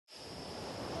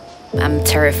I'm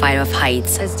terrified of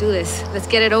heights. Let's do this. Let's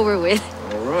get it over with.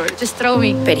 All right. Just throw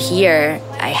me. But here,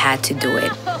 I had to do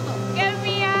it. Get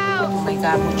me out. We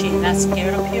got Regina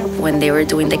scared up here. When they were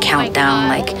doing the countdown,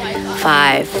 like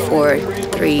 5, 4,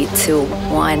 3, 2,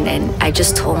 1, and I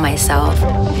just told myself,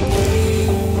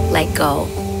 let go.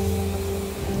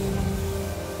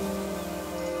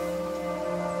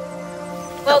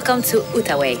 Welcome to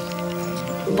Outaouais.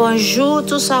 Bonjour,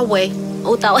 Outaouais.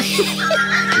 Outaouais.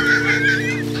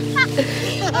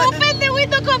 Open the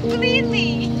window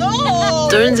completely. No.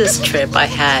 During this trip, I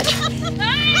had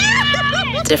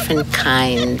different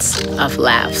kinds of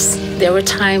laughs. There were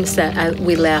times that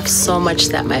we laughed so much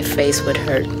that my face would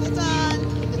hurt.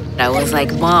 I was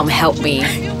like, Mom, help me.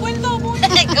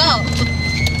 Go.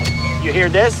 You hear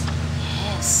this?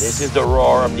 Yes. This is the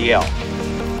roar of the elk.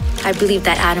 I believe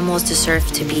that animals deserve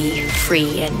to be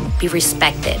free and be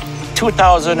respected.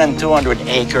 2,200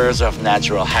 acres of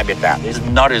natural habitat. It's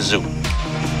not a zoo.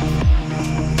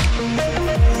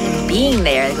 And being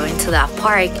there, going to that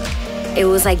park, it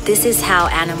was like, this is how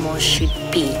animals should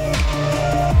be.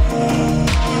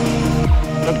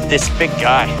 Look at this big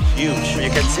guy, huge, you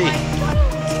can see.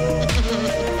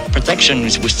 Protection we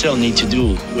still need to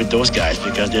do with those guys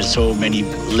because there's so many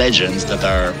legends that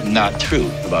are not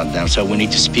true about them. So we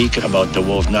need to speak about the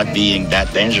wolf not being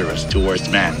that dangerous towards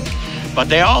man. But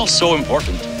they're all so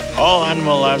important. All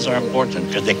animal lives are important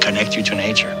because they connect you to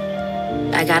nature.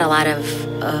 I got a lot of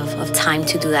time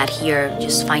to do that here,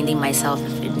 just finding myself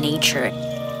in nature,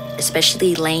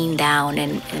 especially laying down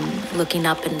and looking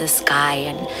up in the sky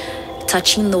and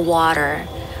touching the water.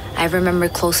 I remember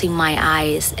closing my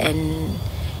eyes and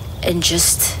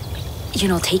just, you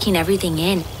know, taking everything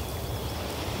in.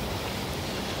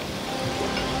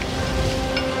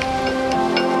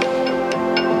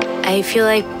 I feel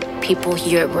like people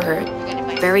here were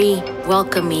very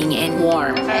welcoming and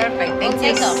Warm. Perfect. Thank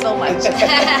you so much.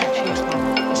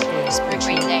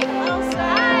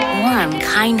 warm,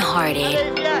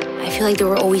 kind-hearted. I feel like they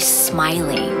were always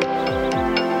smiling.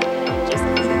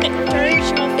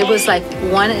 It was like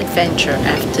one adventure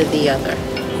after the other.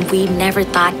 We never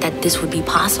thought that this would be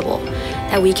possible,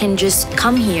 that we can just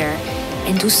come here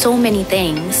and do so many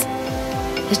things.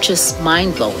 It's just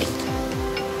mind-blowing.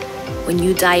 When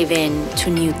you dive into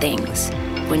new things,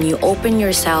 when you open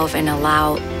yourself and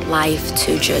allow life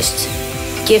to just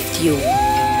gift you,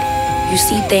 you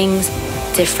see things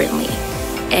differently.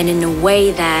 And in a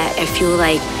way that I feel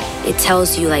like it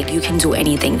tells you like you can do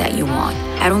anything that you want.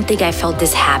 I don't think I felt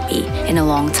this happy in a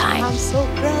long time. I'm so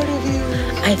proud of you.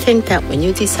 I think that when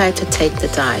you decide to take the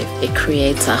dive, it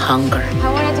creates a hunger.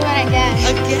 I want to do it again.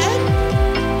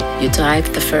 Again? You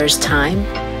dive the first time,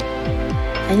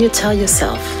 and you tell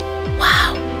yourself,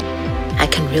 wow, I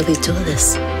can really do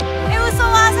this. It was so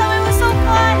awesome. It was so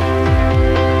fun.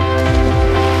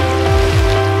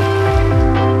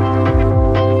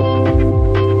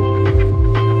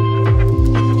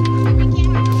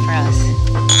 For us,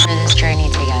 for this journey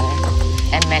together,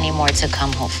 and many more to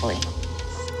come, hopefully.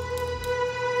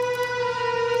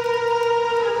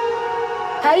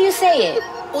 How do you say it?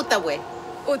 Outaouais.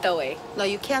 Outaouais. No,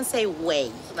 you can't say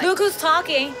way. Like, Look who's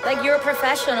talking, like you're a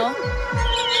professional.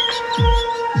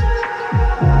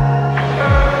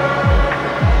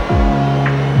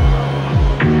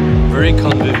 Very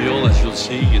convivial, as you'll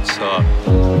see. It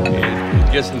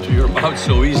gets into your mouth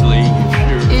so easily.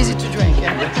 easy to drink,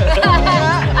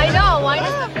 yeah? I know. Wine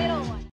is